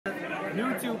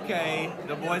New 2K,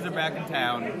 the boys are back in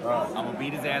town. I'm gonna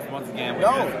beat his ass once again.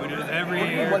 We do this every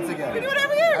year. Once again. We do it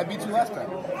every year. I beat you last time.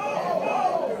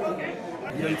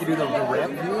 You know you can do the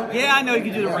ramp view? Yeah, I know you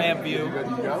can do the ramp view. You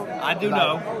know? I do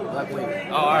know. Left wing.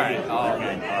 Oh, alright. Oh,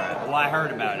 okay. Alright. Well, I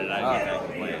heard about it. I didn't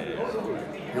actually play it.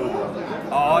 Here we go.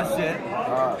 Oh, shit.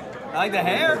 I like the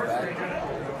hair.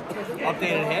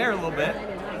 Updated hair a little bit.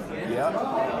 Yeah.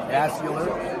 Vascular.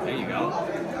 There you go.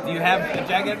 Do you have a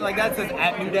jacket like that that says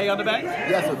at New Day on the back?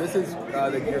 Yeah, so this is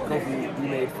the gear Kofi we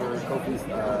made for Kofi's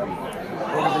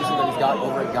organization that he's got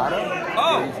over at Ghana.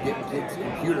 Oh! Where he's getting kids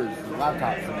computers and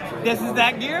laptops. And This is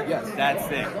that gear? Yes. That's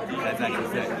sick. That's actually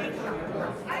sick.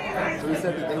 So he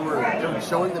said that they were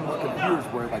showing them what computers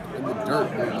were, like in the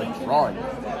dirt, they were like drawing.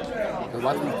 So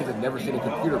lots of these kids have never seen a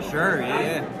computer before. Sure,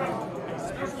 yeah.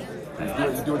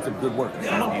 He's doing some good work.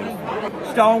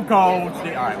 Stone Cold.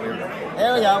 Alright,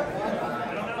 there we go.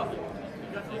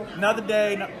 Another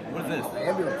day. What is this?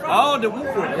 Ambulance. Oh, the whoop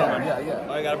whoop. Yeah.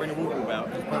 Oh, you gotta bring the whoop whoop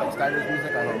out. Just play like Steiner's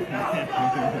music, I hope.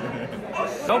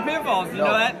 No pinfalls, you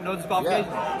know that? No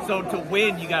disqualification. Yeah. So to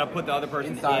win, you gotta put the other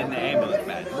person Inside. in the ambulance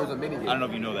match. There's a mini game. I don't know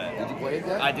if you know that. Did you play it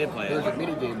yet? I did play it. There's a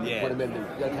mini game. You put him in. You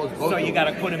gotta close both So doors. you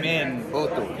gotta put him in.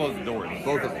 Both doors. Close the doors.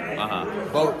 Both of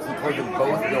them. Both. He closes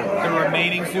both doors. The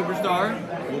remaining superstar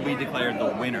will be declared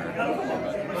the winner.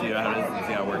 See how it is?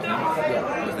 See how it works now?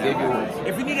 Yeah. Xavier Woods.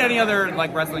 If you need any other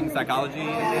like wrestling psychology,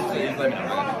 just let me know.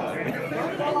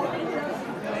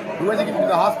 Who has to get you to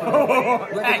the hospital?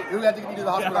 Who had to get you to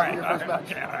the hospital after your first match?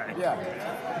 Okay, all right. Yeah.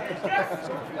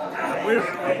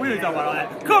 we didn't talk about all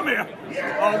that. Come here!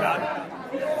 Oh god.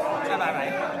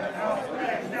 Bye.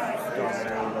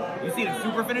 You see the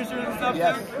super finishers and stuff?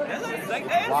 Yes. That's like,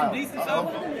 hey, that's some decent stuff.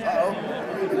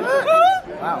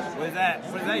 Wow. What is that?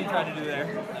 What is that you trying to do there?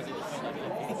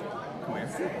 Come here.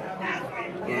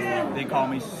 They call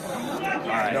me.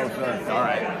 Alright. No, sir.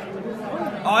 Alright.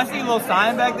 Oh, I see a little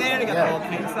sign back there. They got the little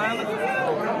king sign. Look at that.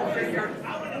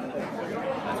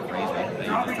 That's crazy that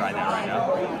you just tried that right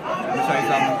now. Let me show you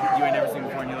something you ain't never seen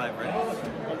before in your life, right?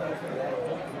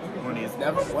 One of these.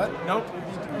 Never? What? Nope.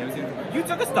 Never seen. You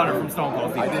took a stunner from Stone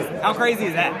Cold Steve. I did. How crazy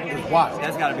is that? What?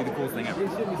 That's got to be the coolest thing ever.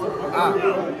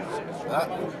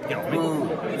 Get off me.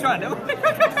 What are you trying to do?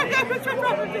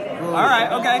 All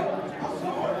right, okay.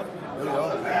 There we go.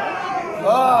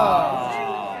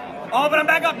 Oh, but I'm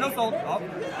back up. No soul. Oh.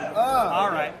 All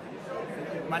right.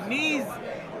 My knees.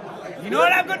 You know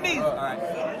what? I have good knees. All right.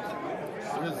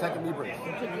 Here's the second knee brace.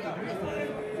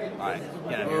 All right.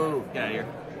 Get out of here. Get out of here.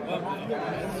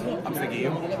 I'm sick of you.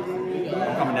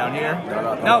 I'm coming down here.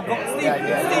 No, go. Steve.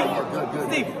 Good.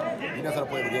 Steve. He knows how to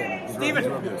play the game.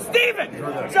 Steven!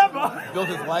 Jump on! Built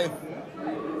his life.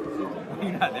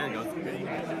 You're not there. He goes.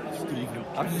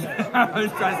 I'm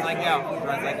just trying to psych you out.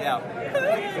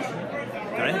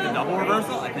 Did I hit the double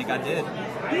reversal? I think I did.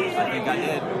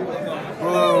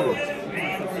 Whoa.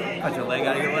 Cut your leg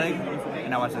out of your leg. And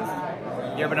now watch this.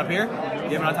 You ever been up here? You ever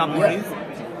been on top of one of these?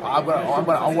 I'm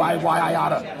gonna, why I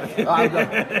oughta.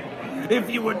 If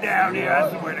you were down here, I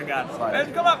swear to God.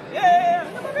 Let's come up. Yeah.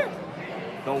 Come up here.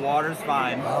 The water's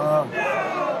fine.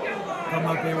 Come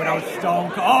up here without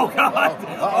Stone Cold. Oh, God.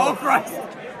 Oh, Christ.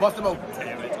 Bust him open.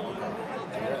 Damn it.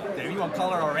 Damn, you on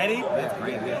color already? That's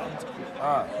crazy. Okay.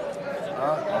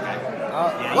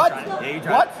 What? You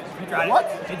tried it. You tried What?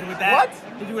 it. Hit you with that. What?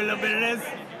 Hit you with a little bit of this.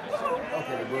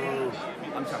 Okay, boo.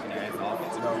 I'm chucking your ass off.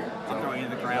 No. I'm throwing you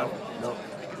in the crowd. Nope.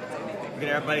 Look at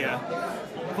everybody.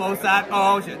 Close that.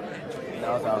 Oh, shit.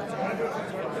 Now it's out.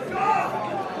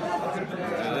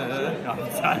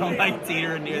 I don't like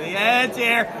teetering near the edge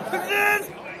here.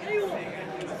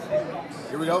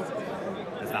 Here we go.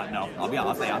 It's not. No.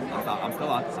 I'll stay on. I'm still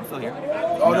on. I'm still here.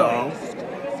 Oh, no.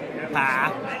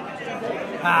 Ha.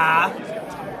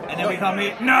 And then we come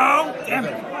here. No. Damn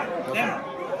it.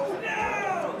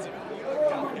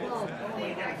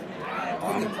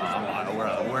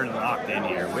 We're locked in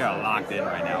here. We are locked in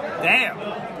right now. Damn.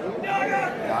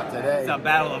 Not today. It's a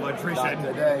battle of attrition. Not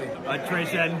today.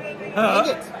 Attrition. Dang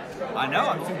it. I know.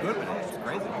 I'm too good with it. It's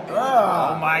crazy.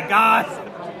 Oh my God.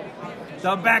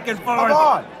 The back and forth. Come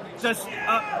on. Just wait.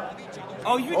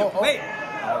 Oh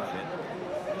shit.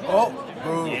 Oh,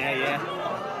 boom. Yeah.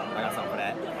 I got something for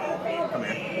that. Come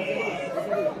here.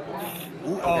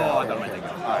 Ooh, I thought I might take it.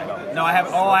 Alright, go. No, I have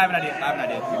an idea.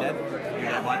 You're dead.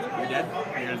 Watch. You're dead.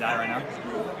 You're gonna die right now.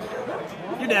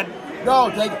 You're dead. No,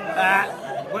 take it.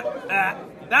 What? I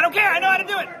don't care. I know how to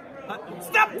do it.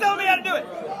 Stop telling me how to do it.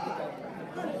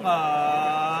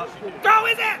 Throw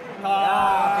his ass.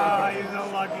 He's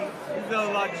so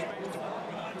lucky.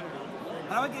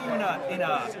 How do I get you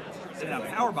in a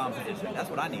power bomb position? That's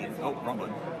what I need. Oh, wrong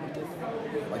button.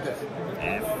 Like this.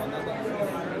 F.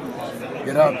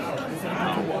 Get up.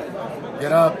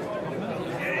 Get up.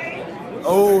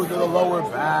 Oh, to the lower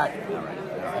back.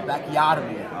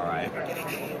 Bacchiotomy. All right.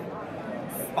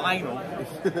 Spinal.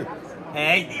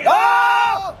 Hey.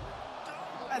 Oh!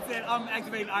 That's it. I'm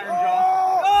activating Iron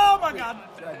Jaw. Oh my God.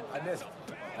 I missed.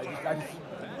 I just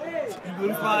You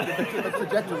blew spot. the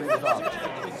trajectory was off.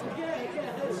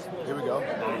 Here we go.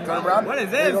 Turn around. What is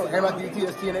Here this? we go. Hand out the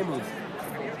TNA moves.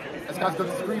 That's got to go to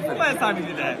the screen finish. Last time you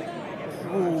did that?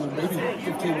 Ooh, maybe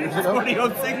 15 years ago.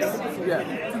 2006?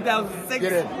 Yeah. 2006?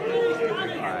 Get in.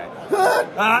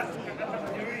 Alright.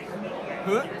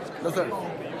 No, sir.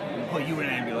 Put you in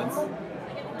an ambulance.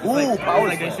 Ooh, power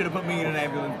Like they slam. should have put me in an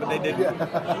ambulance, but they didn't. Yeah.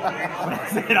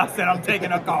 But I said I'm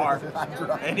taking a car,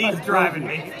 and he's driving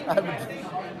me.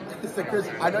 Listen, Chris,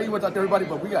 I know you went to talk to everybody,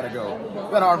 but we gotta go.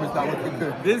 That arm is not looking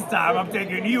good. This time I'm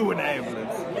taking you in an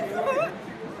ambulance.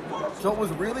 So what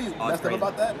was really messed up crazy.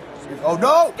 about that? Oh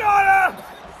no! Got him!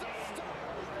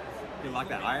 You like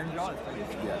that Iron Jaw? It's crazy.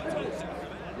 Yeah.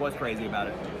 What's crazy about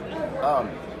it?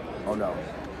 Oh no.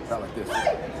 Not like this. Yes,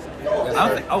 I don't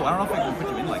sir. think. Oh, I don't know if I can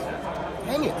put you in like that.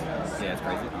 Dang it. Yeah, it's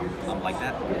crazy. I'm like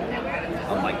that.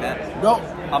 I'm like that. No.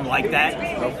 I'm like that.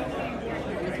 Nope.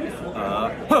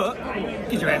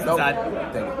 Get your ass Nope. inside.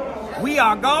 Dang it. We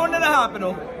are going to the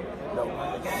hospital. Nope.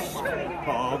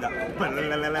 Oh, God.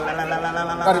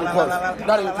 Not even close.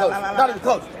 Not even close. Not even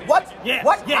close. What? Yeah.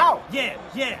 What? Yeah. How? Yeah.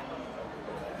 Yeah.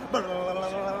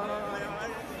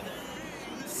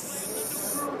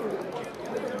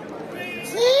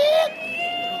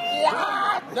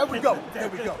 There we go. There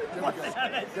we go. There we go.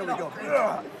 There we go.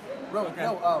 Bro, Okay.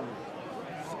 no,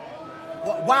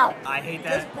 wow. I hate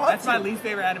Just that. punch That's my him. least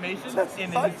favorite animation Just in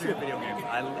the punch history of him. video games.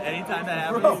 Anytime that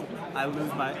happens, Bro. I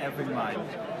lose my effing mind.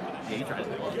 Yeah, you tried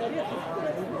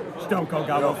it. Stone Cold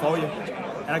got one for you.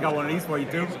 And I got one of these for you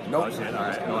too. Nope. Oh shit,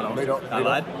 alright. No. They don't. I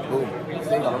lied. Boom.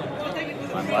 Sting on him.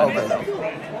 I'm lying. Okay.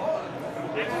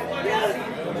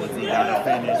 Woods, you gotta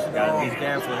finish. Gotta be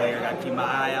careful here. Gotta keep my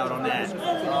eye out on that.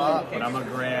 But I'm gonna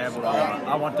grab.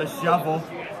 I want the shovel.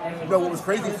 No, what was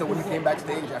crazy, so when you came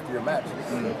backstage after your match,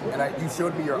 and you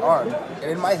showed me your arm, and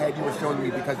in my head you were showing me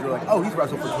because you were like, oh, he's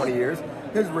wrestled for 20 years.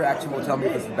 His reaction will tell me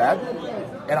if this is bad.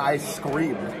 And I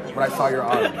screamed when I saw your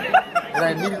arm. And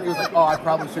I immediately was like, oh, I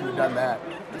probably shouldn't have done that.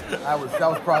 That was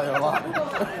probably a lot.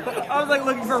 I was like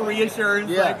looking for reassurance.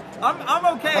 Yeah. Like,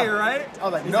 I'm okay, right? I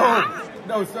was like, no,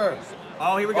 no, sir.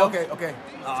 Oh, here we go. Okay.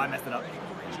 Oh, I messed it up.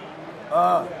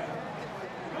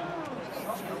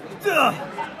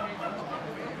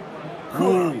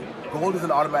 Cool. Gold is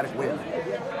an automatic win.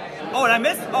 Oh, and I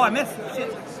missed. Oh, I missed.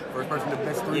 Shit. First person to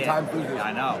miss 3 Yeah. times loses.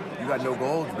 I know. You got no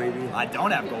golds, baby. I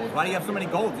don't have golds. Why do you have so many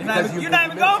golds? You're not Because even, you going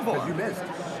missed. for Because you it. missed.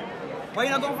 Why are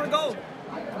you not going for the gold?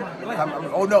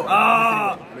 Oh, no.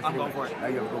 I'm going for it. Now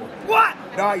you have gold. What?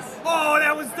 Nice. Oh,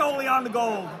 that was totally on the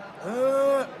gold.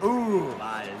 Ooh.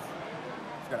 Lies.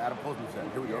 Just got Adam Cole's set.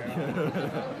 Here we go.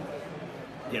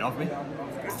 Get off me. To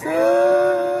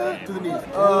the knees.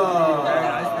 Very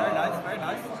nice, very nice, very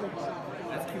nice.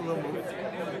 That's a cute little move.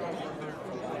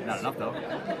 Not enough though.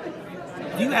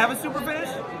 Do you have a super finish?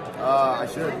 I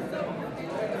should.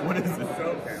 What is it?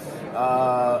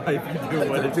 If you do,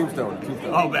 what is it? Tombstone.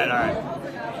 Oh man,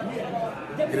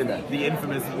 alright. Get in there. The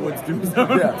infamous Woods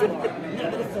Tombstone. Yeah.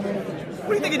 What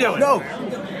do you think you're doing? No.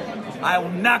 I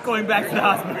am not going back to the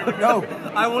hospital. No.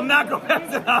 I will not go back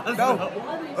to the hospital.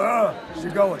 No.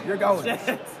 You're going. You're going.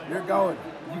 Shit. You're going.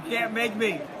 You can't make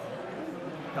me.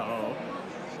 Oh.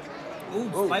 Ooh,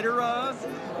 spider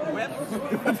web.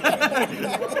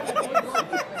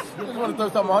 You just want to throw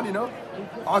something on, you know?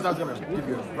 I was going to give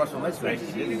you a Russian leg smash. You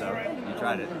didn't though. You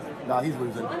tried it. Nah, he's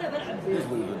losing. He's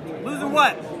losing. Losing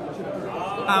what?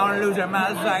 I'm losing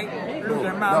my sight,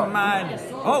 losing my No. mind.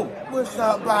 Oh, What's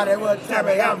up, buddy? What's up,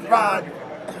 I'm fine.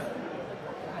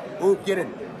 Ooh, get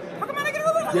in. how come I didn't get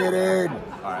a little? Get in.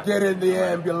 right. Get in the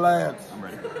ambulance. I'm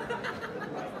ready.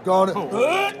 Go on it.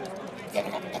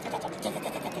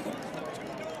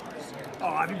 Oh,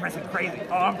 I've been pressing crazy.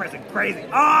 Oh, I'm pressing crazy.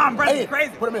 Oh, I'm pressing Hey,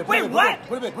 crazy. put him in. Wait, what?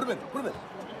 Put him in. Put him in. Put him in.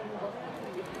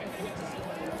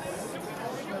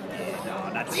 No,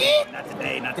 not today. Not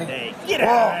today. Not today. Get out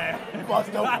of there. Bust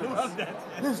I open. love that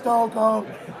shit. This Stone Cold.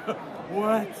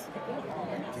 What?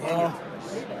 Oh.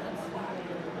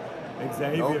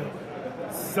 Xavier,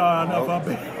 son of a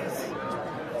bitch.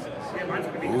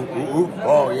 Ooh.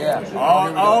 Oh, yeah. Here we go.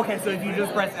 Oh, okay. So if you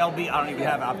just press LB, I don't even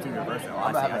have an opportunity to reverse it. Oh,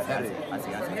 I'm not having a I headache.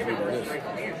 see. Here it is.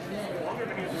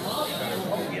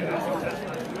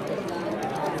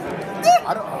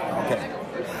 I don't. Okay.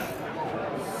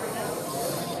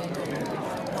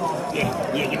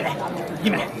 Yeah, give me that.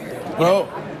 Give me that. Bro.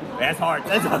 That's hard.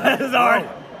 That's hard.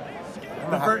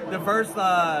 The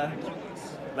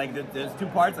Like there's two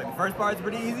parts. Like the first part's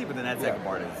pretty easy, but then that second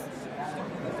part is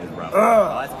rough.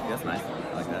 Oh, that's nice.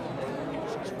 I like that.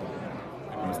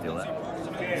 I'm gonna steal that.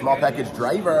 Small package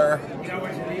driver.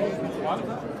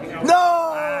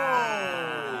 No!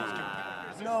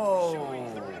 No!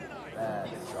 That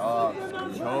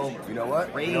sucks. Choke. You know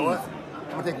what? Crazy. You know what? I'm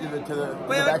gonna take you to the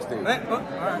backstage. Wait. All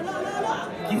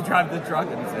right. Can you drive the truck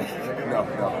and say? No.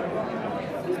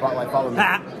 Spotlight, follow me.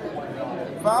 Ha!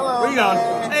 Follow Where you going?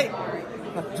 Hey!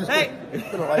 Just Hey!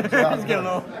 gonna light you up. Just get a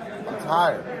little.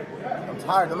 I'm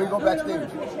tired. Let me go backstage.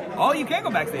 Oh, you can go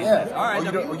backstage. Yeah. All right.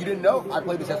 You didn't know? I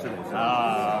played this yesterday. Oh,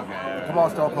 okay. Come on,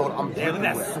 Stone Cold. I'm Yeah, look dripping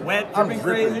at that wet. sweat I'm dripping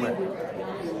dripping crazy. wet.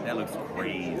 That looks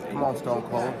crazy. Come on, Stone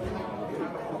Cold.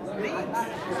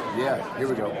 Yeah, here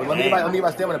we go. But let me get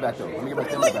my stamina back, though. Let me get my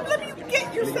stamina back. Let me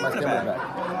get your stamina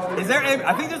back. Is there?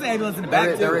 I think there's an ambulance in the back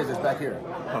too. There is. It's back here.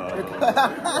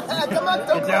 Come on,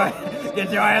 Stone Cold.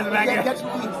 Get your ass back here. Catch me.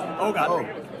 Oh God. Oh.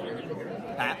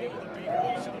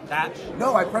 Pat.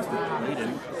 No, I pressed it. No, you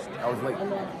didn't. I was late.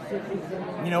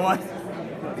 You know what?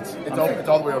 It's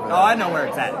all the way over there. Oh, I know where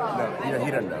it's at. No,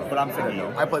 he doesn't know. But I'm sick of you.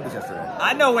 I played this yesterday.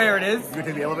 I know where it is. You gonna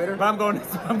take the elevator? But I'm going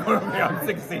over here. I'm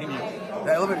sick of seeing you.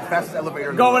 The elevator, fastest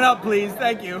elevator. Going up, please.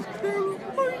 Thank you.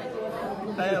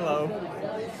 Say hello.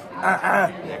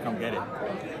 Yeah, come get it.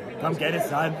 Come get it,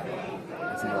 son.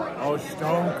 Oh,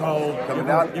 Stone Cold. Coming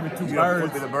down. Give it two You birds.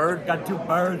 flip me the bird? Got two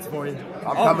birds for you.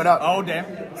 I'm coming up. Oh, damn.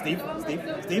 Steve. Like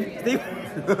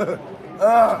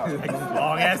these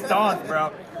long ass taunts, bro.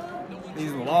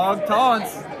 These long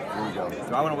taunts. Here we go. Do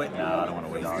I want to wait? No, I don't want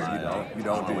to waste. No, you don't. You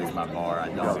don't want to waste my bar. I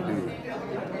don't. You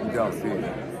don't see it.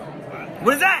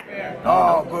 What is that?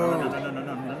 Oh, boo. No.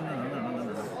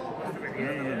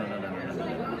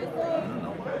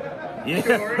 Yeah.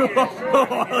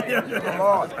 Come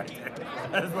on.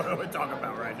 That's what we're talking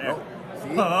about right now. Nope.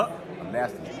 See? I'm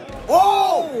nasty.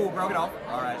 Oh! Broke it off.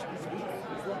 All right.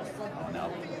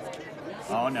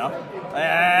 Oh, no.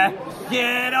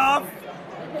 Get off!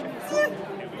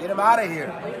 Get him out of here.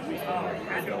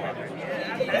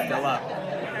 Still up.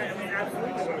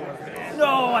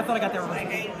 No, I thought I got there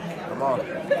right. Come on.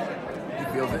 He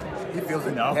feels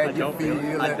it. No, I don't feel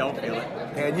it. I don't feel it.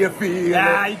 Can you feel it?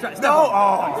 Yeah, you try. No!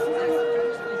 Oh!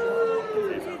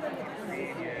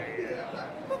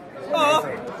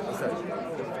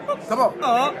 Come on.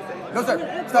 No, sir.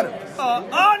 Stun him. Oh,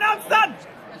 no, I'm stunned!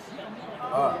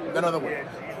 Another one.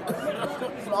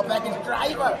 Small package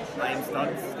driver. I am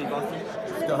stunned, Steve Austin.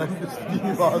 Stunned,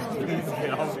 Steve Austin. Please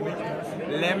get off me.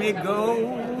 Let me go.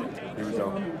 Here we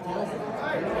go.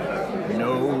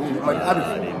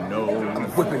 Nobody knows. I'm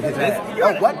whipping his ass.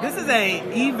 Oh, what? This is a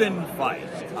even fight.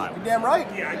 You damn right.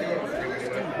 You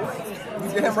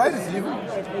damn right it's even.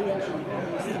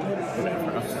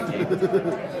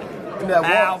 In that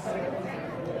wall.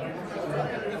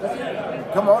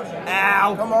 Come on.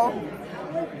 Ow. Come on.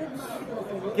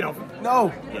 Get off.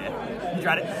 No. Yeah. You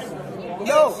tried it.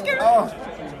 No. Oh.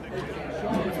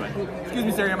 Excuse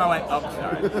me, sir. You're on my way. Oh,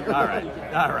 sorry.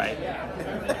 All right.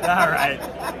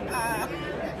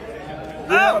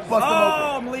 Bust them open.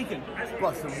 I'm leaking.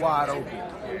 Bust them wide open.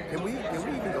 Can we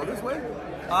even go this way?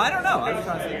 I don't know. I was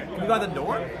trying to see. Can we go out the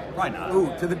door? Probably not.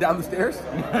 Ooh, down the stairs?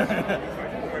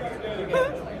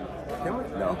 Can we?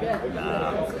 No.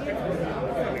 Nah.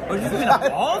 Oh, you're just gonna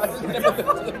balls?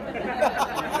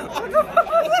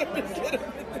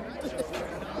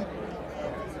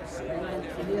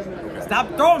 Stop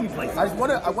throwing me places. I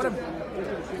wanna,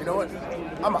 you know what?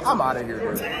 I'm out of here,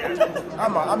 dude.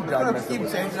 I'm done messing Keep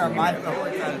with changing this. our mind.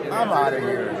 I'm out of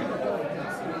here.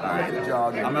 All right.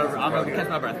 Jogging. I'm gonna catch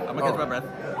my breath.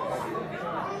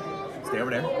 Stay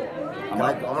over there. I'm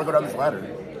gonna go down this ladder.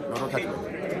 No, don't touch me.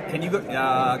 Can you go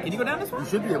down this one? You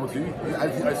should be able to. I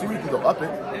assume you can go up it.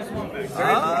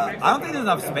 I don't think there's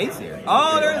enough space here.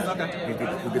 Oh, there is. Okay.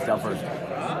 Who gets down first?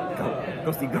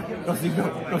 Go, Steve. Go,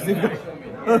 Steve. Go.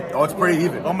 Oh, it's pretty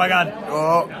even. Oh my God.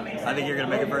 Oh. I think you're gonna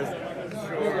make it first.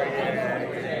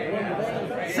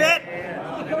 Sit.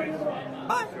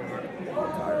 Bye.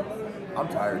 I'm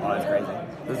tired. Oh, that's crazy.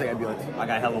 There's the ambulance. I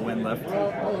got hella wind left.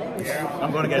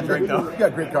 I'm gonna get a drink though. You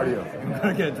got great cardio. I'm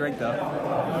gonna get a drink though.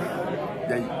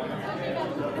 Yeah,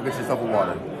 go get yourself a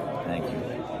water. Thank you. I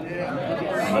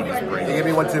need this break. Hey, give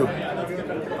me one too.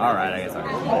 All right, I guess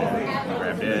I'll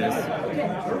grab this.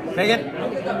 Take it.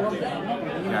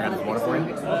 Yeah, I got this water for you.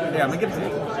 Yeah, I'm gonna give it to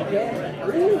you.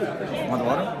 Want the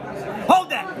water? Hold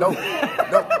that! No. I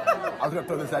was gonna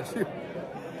throw this at you.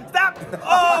 Stop!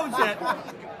 Oh shit!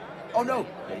 Oh no.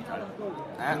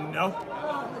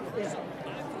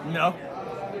 No.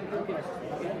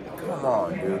 Come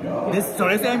on, dude. So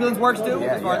this ambulance works too?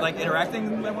 Yeah, as far as like interacting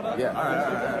and whatnot? Yeah.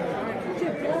 Alright.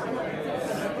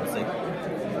 Let's see.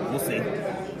 We'll see.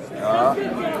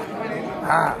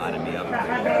 Lining me up.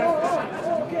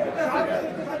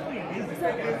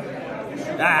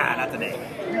 Not today.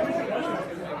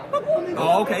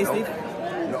 Oh, okay, Steve.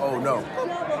 No. Oh!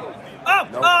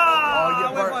 Nope. I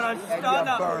went for a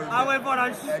stunner. I went for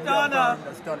a stunner.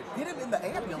 Get him in the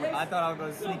ambulance. I thought I was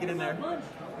going to sneak it in there.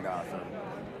 Nah, son.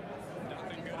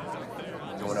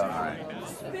 Going up. All right.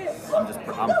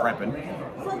 I'm prepping.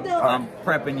 I'm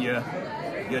prepping your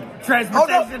transportation. Oh,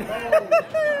 no.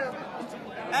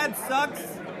 That sucks.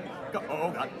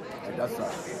 Oh, God. It does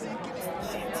suck.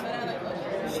 Shit.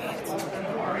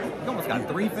 You almost got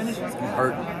 3 finishes. He's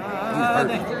hurting.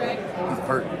 He's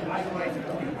hurting.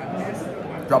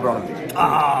 Drop it on him.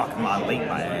 Ah, come on, late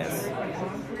my ass.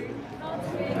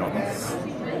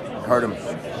 Hurt him.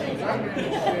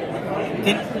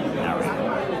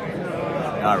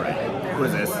 All right. What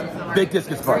is this? Big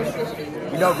discus punch.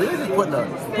 You know, really just putting a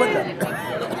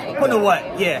Putting a what?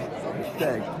 Yeah.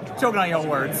 Dang. Choking on your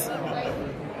words. I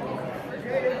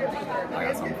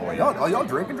got something for you. Are y'all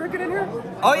drinking in here?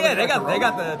 Oh yeah, they got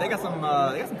some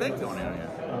things going on here.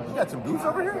 You got some goose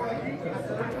over here?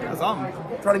 Got something.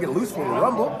 Trying to get loose for the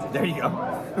rumble. There you go.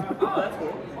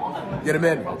 Get him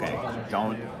in. Okay.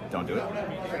 Don't do it.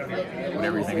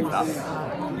 Whatever you think, stop.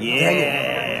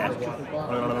 Yeah.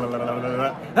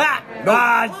 Ah! Nope.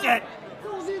 Ah, shit.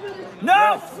 No!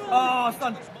 Yes. Oh,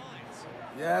 stun.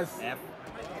 Yes. F.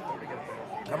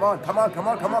 Come on. That's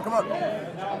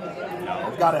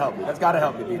gotta help me. That's gotta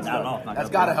help me. Not at all. That's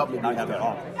gotta help me. Not help at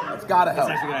all. It's gotta help.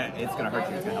 It's gonna hurt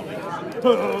you. It's gonna help me.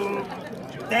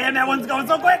 Damn, that one's going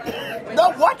so quick.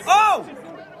 No, what? Oh!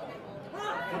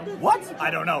 What? I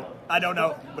don't know,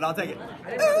 but I'll take it.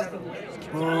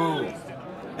 Boo.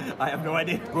 I have no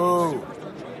idea. Boo.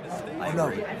 I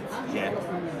agree. Yeah,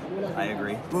 I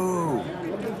agree. Boo.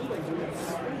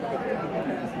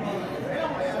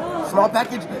 Small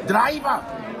package driver.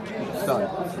 Son.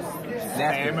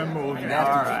 Spam and move. All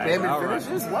right. Spam and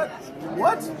finishes? Right.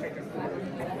 What?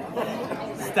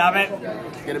 Stop it.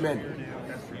 Get him in.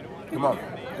 Come on.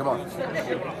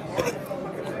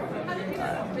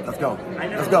 Let's go.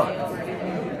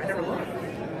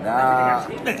 Nah.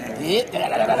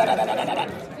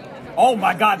 Oh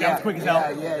my God, that was quick as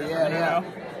hell. Yeah.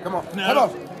 Come on. No.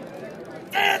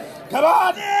 Come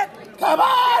on.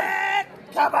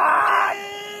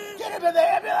 Get him in the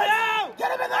ambulance. No. Get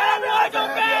him in the I don't want to go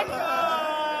ambulance. back. Oh,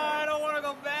 I don't want to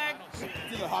go back.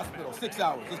 To the hospital. 6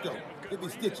 hours. Let's go. Get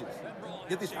these stitches.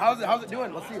 Get these. How's it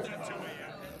doing? Let's see it.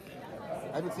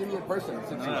 I haven't seen you in person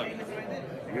since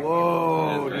you.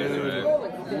 Whoa, dude.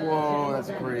 Whoa, that's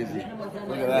crazy.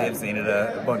 Look at that. I've seen it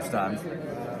a bunch of times.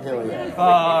 Hell yeah.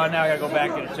 Oh, now I gotta go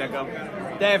back and check up.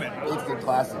 Damn it. Instant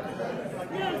classic.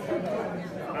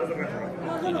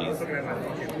 GG's.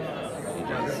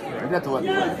 You have to let me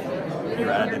play. You're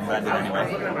right, I didn't bend it anyway.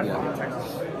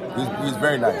 Yeah. He's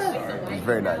very nice. He's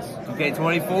very nice.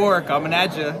 2K24 coming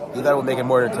at you. You thought it would make it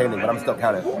more entertaining, but I'm still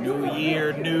counting. New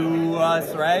year, new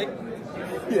us, right?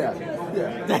 Yeah.